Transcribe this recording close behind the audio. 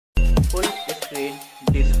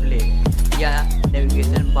Screen display या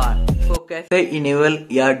navigation bar को कैसे इनेबल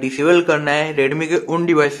या डिसेबल करना है रेडमी के उन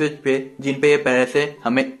डिवाइसेज पे जिन पे ये पहले से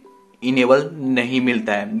हमें इनेबल नहीं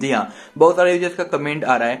मिलता है। जी हाँ, बहुत सारे यूजर्स का कमेंट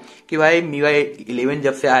आ रहा है कि भाई MIUI 11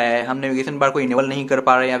 जब से आया है हम नेविगेशन बार को इनेबल नहीं कर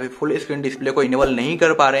पा रहे हैं या फिर फुल स्क्रीन डिस्प्ले को इनेबल नहीं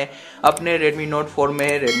कर पा रहे हैं अपने Redmi Note 4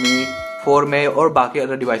 में, Redmi 4 में और बाकी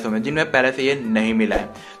अदर डिवाइसों में जिनमें पहले से ये नहीं मिला है।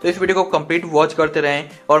 तो इस वीडियो को कंप्लीट वॉच करते रहें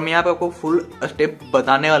और मैं यहाँ पे आपको फुल स्टेप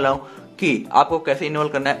बताने वाला हूँ कि आपको कैसे इनेबल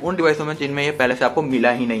करना है उन डिवाइसों में जिनमें ये पहले से आपको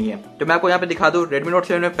मिला ही नहीं है। तो मैं आपको यहाँ पे दिखा दूं, Redmi Note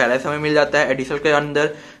 7 में पहले से हमें मिल जाता है एडिशनल के अंदर,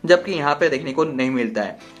 जबकि यहाँ पे देखने को नहीं मिलता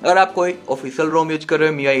है। अगर आप कोई ऑफिशियल रोम यूज कर रहे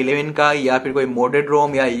हो MIUI 11 का या फिर कोई मोडेड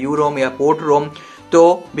रोम या यू रोम या पोर्ट रोम,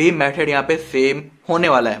 तो भी मेथड यहाँ पे सेम होने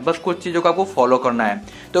वाला है, बस कुछ चीजों को आपको फॉलो करना है।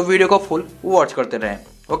 तो वीडियो को फुल वॉच करते रहें।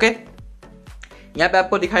 ओके, यहाँ पे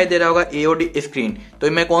आपको दिखाई दे रहा होगा AOD स्क्रीन। तो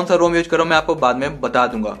मैं कौन सा रोम यूज कर रहा हूँ मैं आपको बाद में बता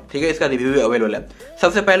दूंगा, ठीक है। इसका रिव्यू भी अवेलेबल है।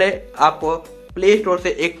 सबसे पहले आपको प्ले स्टोर से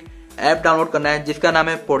एक ऐप डाउनलोड करना है जिसका नाम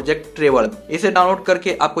है प्रोजेक्ट ट्रेबल। इसे डाउनलोड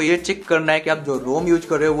करके आपको ये चेक करना है कि आप जो रोम यूज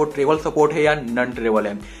कर रहे हो वो ट्रेबल सपोर्ट है या नॉन ट्रेबल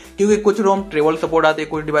है, क्योंकि कुछ रोम ट्रेबल सपोर्ट आते हैं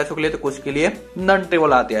कुछ डिवाइसों के लिए, तो कुछ के लिए नॉन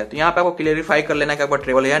ट्रेबल आते हैं। तो यहाँ पे आपको क्लियरिफाई कर लेना है कि आपका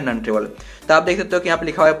ट्रेबल है या नॉन ट्रेबल। तो आप देख सकते हो कि यहाँ पे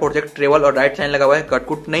लिखा हुआ है प्रोजेक्ट ट्रेबल और राइट साइन लगा हुआ है,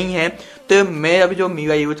 कटकुट नहीं है। तो मैं अभी जो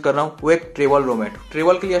MIUI यूज कर रहा हूँ वो एक ट्रेबल रोम है।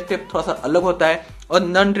 ट्रेबल के लिए स्टेप थोड़ा सा अलग होता है और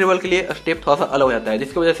नॉन ट्रेबल के लिए स्टेप थोड़ा सा अलग हो जाता है,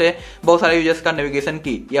 जिसकी वजह से बहुत सारे यूजर्स का नेविगेशन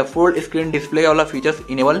की या फुल स्क्रीन डिस्प्ले वाला फीचर्स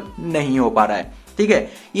इनेबल नहीं हो पा रहा है, ठीक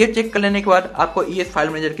है। ये चेक कर लेने के बाद आपको ES फाइल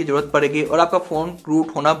मैनेजर की जरूरत पड़ेगी और आपका फोन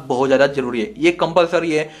रूट होना बहुत ज्यादा जरूरी है। ये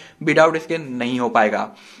कंपलसरी है, विदाउट इसके नहीं हो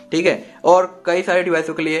पाएगा, ठीक है। और कई सारे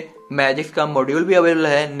डिवाइसों के लिए मैजिक्स का मॉड्यूल भी अवेलेबल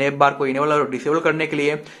है नेव बार को इनेबल और डिसेबल करने के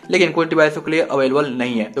लिए, लेकिन कुछ डिवाइसों के लिए अवेलेबल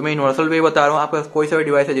नहीं है। तो मैं यूनिवर्सल वे बता रहा हूँ, आपका कोई सा भी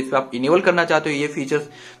डिवाइस है जिसपे आप इनेबल करना चाहते हो ये फीचर्स,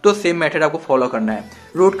 तो सेम मेथड आपको फॉलो करना है।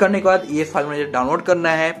 रूट करने के बाद ES फाइल मैनेजर डाउनलोड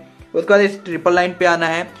करना है, उसके बाद इस ट्रिपल लाइन पे आना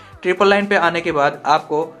है। ट्रिपल लाइन पे आने के बाद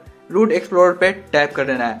आपको रूट एक्सप्लोरर पे टैप कर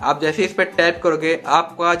देना है। आप जैसे इस पे टैप करोगे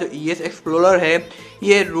आपका जो ES एक्सप्लोरर है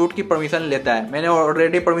ये रूट की परमिशन लेता है। मैंने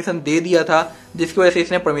ऑलरेडी परमिशन दे दिया था जिसकी वजह से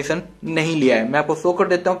इसने परमिशन नहीं लिया है। मैं आपको शो कर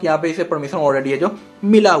देता हूँ कि यहाँ पे इसे परमिशन ऑलरेडी है जो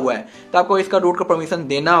मिला हुआ है। तो आपको इसका रूट का परमिशन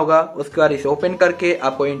देना होगा। उसके बाद इसे ओपन करके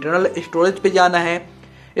आपको इंटरनल स्टोरेज पे जाना है।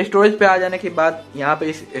 स्टोरेज पे आ जाने के बाद यहाँ पे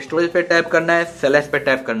इस स्टोरेज पे टैप करना है, सेलेक्ट पे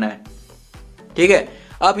टैप करना है, ठीक है।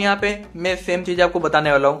 अब यहाँ पे मैं सेम चीज आपको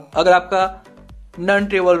बताने वाला हूँ। अगर आपका नॉन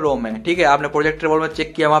ट्रेबल रोम है, ठीक है, आपने प्रोजेक्ट ट्रेबल में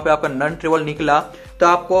चेक किया वहां पे आपका नॉन ट्रेबल निकला, तो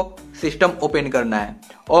आपको सिस्टम ओपन करना है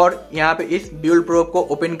और यहाँ पे इस Buildprop को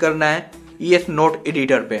ओपन करना है ES नोट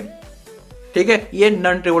एडिटर पे, ठीक है। ये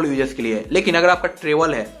नॉन ट्रेबल यूजर्स के लिए है, लेकिन अगर आपका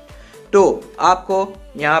ट्रेबल है तो आपको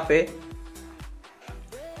यहाँ पे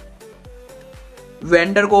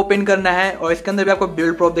वेंडर को ओपन करना है और इसके अंदर भी आपको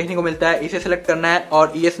Buildprop देखने को मिलता है। इसे सेलेक्ट करना है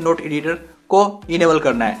और ES नोट एडिटर को इनेबल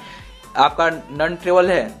करना है। आपका नॉन ट्रेबल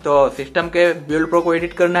है तो सिस्टम के Buildprop को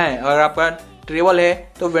एडिट करना है और आपका ट्रेबल है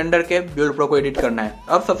तो वेंडर के Buildprop को एडिट करना है।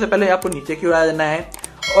 अब सबसे पहले आपको नीचे की ओर आ जाना है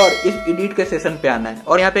और इस एडिट के सेशन पे आना है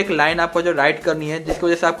और यहाँ पे एक लाइन आपको जो राइट करनी है जिसकी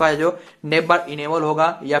वजह से आपका जो नेव बार इनेबल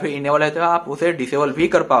होगा या फिर इनेबल है तो आप उसे डिसेबल भी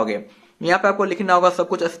कर पाओगे। यहाँ पे आपको लिखना होगा सब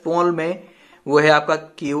कुछ स्मॉल में, वो है आपका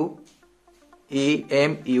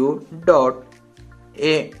QEMU.AHW.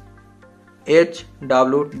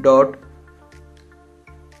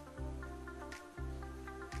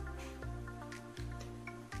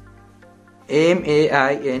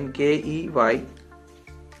 MAINKEYS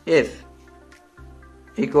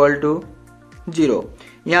equal to 0।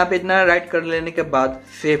 यहाँ पे इतना राइट कर लेने के बाद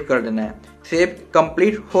सेव कर देना है। सेव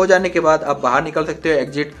कंप्लीट हो जाने के बाद आप बाहर निकल सकते हो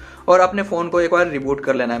एग्जिट और अपने फोन को एक बार रिबूट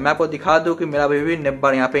कर लेना है। मैं आपको दिखा दूं कि मेरा अभी भी नेव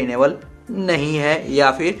बार यहाँ पे इनेबल नहीं है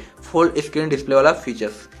या फिर फुल स्क्रीन डिस्प्ले वाला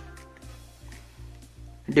फीचर्स।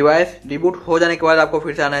 डिवाइस रिबूट हो जाने के बाद आपको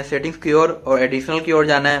फिर से आना है सेटिंग्स की ओर और एडिशनल की ओर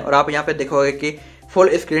जाना है और आप यहाँ पे देखोगे कि फुल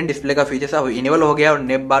स्क्रीन डिस्प्ले का फीचर्स अब इनेबल हो गया और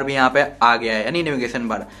नेव बार भी यहाँ पे आ गया है, यानी नेविगेशन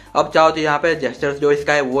बार। अब चाहो तो यहाँ पे जेस्चर्स जो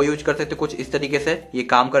इसका है वो यूज कर सकते हो, कुछ इस तरीके से ये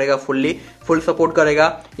काम करेगा, फुल सपोर्ट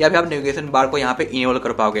करेगा, या फिर आप नेविगेशन बार को यहाँ पे इनेबल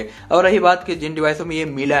कर पाओगे। और रही बात कि जिन डिवाइसों में ये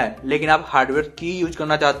मिला है लेकिन आप हार्डवेयर की यूज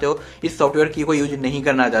करना चाहते हो, इस सॉफ्टवेयर की को यूज नहीं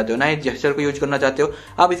करना चाहते हो, ना ही जेस्चर को यूज करना चाहते हो,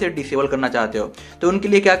 आप इसे डिसेबल करना चाहते हो, तो उनके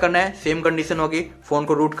लिए क्या करना है, सेम कंडीशन होगी, फोन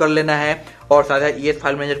को रूट कर लेना है और साथ ही ES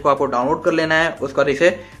फाइल मैनेजर को आपको डाउनलोड कर लेना है। उसका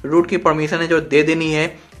इसे रूट की परमिशन है जो दे देनी है।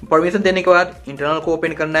 परमिशन देने के बाद इंटरनल को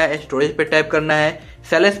ओपन करना है, स्टोरेज पे टैप करना है,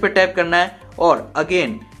 सेलेक्ट पे टैप करना है और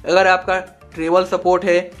अगेन अगर आपका ट्रेबल सपोर्ट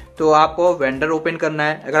है तो आपको वेंडर ओपन करना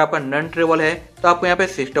है। अगर आपका नॉन ट्रेबल है तो आपको यहाँ पे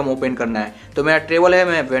सिस्टम ओपन करना है। तो मेरा ट्रेबल है,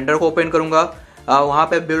 मैं वेंडर को ओपन करूंगा, वहां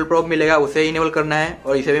पे Buildprop मिलेगा, उसे इनेबल करना है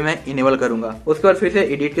और इसे भी मैं इनेबल करूंगा। उसके बाद फिर से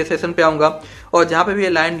एडिट के सेशन पे आऊंगा और जहां पे भी ये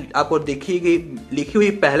लाइन आपको लिखी हुई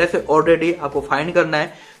पहले से ऑलरेडी आपको फाइंड करना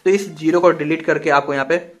है, तो इस 0 को डिलीट करके आपको यहाँ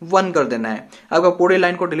पे 1 कर देना है। आपको पूरी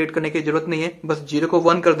लाइन को डिलीट करने की जरूरत नहीं है, बस 0 को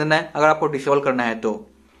 1 कर देना है अगर आपको डिसेबल करना है तो,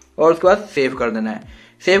 और उसके बाद सेव कर देना है।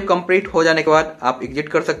 सेव कंप्लीट हो जाने के बाद आप एग्जिट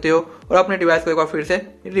कर सकते हो और अपने डिवाइस को एक बार फिर से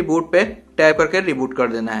रिबूट पे टैप करके रिबूट कर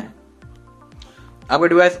देना है। आपका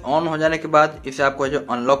डिवाइस ऑन हो जाने के बाद इसे आपको जो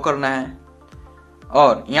अनलॉक करना है,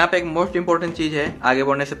 और यहाँ पे एक मोस्ट इंपॉर्टेंट चीज है आगे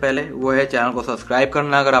बढ़ने से पहले, वो है चैनल को सब्सक्राइब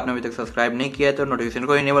करना। अगर आपने अभी तक सब्सक्राइब नहीं किया है तो नोटिफिकेशन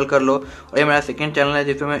को इनेबल कर लो। और ये मेरा सेकंड चैनल है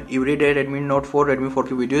जिसमें मैं एवरीडे रेडमी नोट 4 रेडमी 4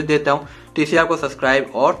 की वीडियोस देता हूँ, तो इसे आपको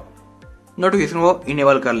सब्सक्राइब और नोटिफिकेशन को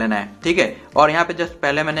इनेबल कर लेना है, ठीक है। और यहाँ पे जस्ट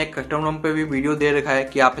पहले मैंने एक कस्टम रोम पे भी वीडियो दे रखा है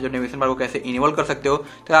कि आप जो नेविगेशन बार को कैसे इनेबल कर सकते हो।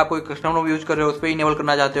 तो आप कोई कस्टम रोम यूज कर रहे हो, उस पर इनेबल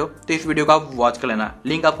करना चाहते हो तो इस वीडियो को आप वॉच कर लेना,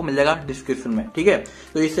 लिंक आपको मिल जाएगा डिस्क्रिप्शन में, ठीक है।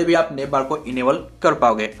 तो इससे भी आप नेव बार को इनेबल कर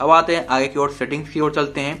पाओगे। अब आते हैं आगे की ओर, सेटिंग्स की ओर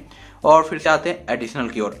चलते हैं और फिर से आते हैं एडिशनल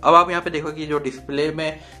की ओर। अब आप यहाँ पे देखो कि जो डिस्प्ले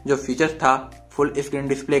में जो फीचर्स था फुल स्क्रीन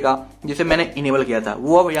डिस्प्ले का, जिसे मैंने इनेबल किया था,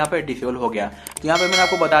 वो अब यहाँ पे डिसेबल हो गया। तो यहाँ पे मैंने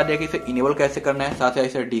आपको बता दिया कि इसे इनेबल कैसे करना है, साथ ही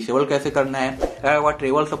इसे डिसेबल कैसे करना है। अगर आपका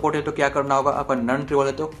ट्रेबल सपोर्ट है तो क्या करना होगा, आपका नॉन ट्रेबल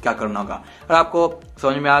है तो क्या करना होगा। अगर आपको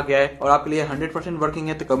समझ में आ गया है और आपके लिए 100% वर्किंग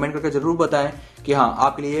है तो कमेंट करके जरूर बताएं कि हाँ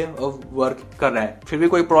आपके लिए वर्क कर रहा है। फिर भी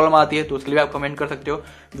कोई प्रॉब्लम आती है तो उसके लिए आप कमेंट कर सकते हो।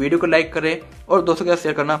 वीडियो को लाइक करें और दोस्तों के साथ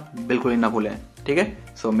शेयर करना बिल्कुल ही ना भूलें, ठीक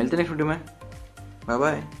है। सो मिलते हैं नेक्स्ट वीडियो में, बाय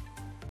बाय।